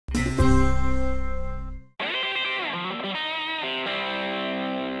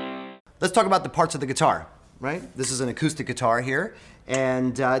let's talk about the parts of the guitar, right? This is an acoustic guitar here,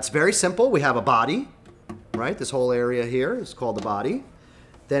 and it's very simple. We have a body, right? This whole area here is called the body.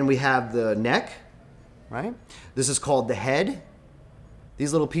 Then we have the neck, right? This is called the head.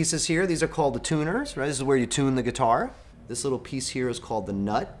 These little pieces here, these are called the tuners, right? This is where you tune the guitar. This little piece here is called the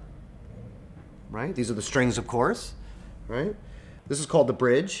nut, right? These are the strings, of course, right? This is called the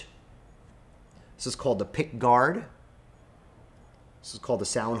bridge. This is called the pick guard. This is called the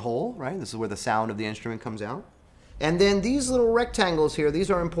sound hole, right? This is where the sound of the instrument comes out. And then these little rectangles here,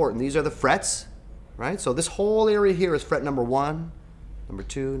 these are important. These are the frets, right? So this whole area here is fret number 1, number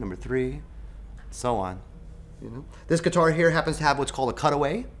 2, number 3, so on. You know? This guitar here happens to have what's called a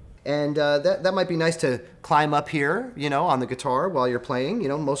cutaway. And that might be nice to climb up here, you know, on the guitar while you're playing. You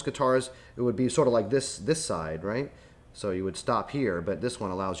know, most guitars, it would be sort of like this side, right? So you would stop here, but this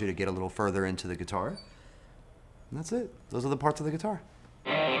one allows you to get a little further into the guitar. And that's it. Those are the parts of the guitar.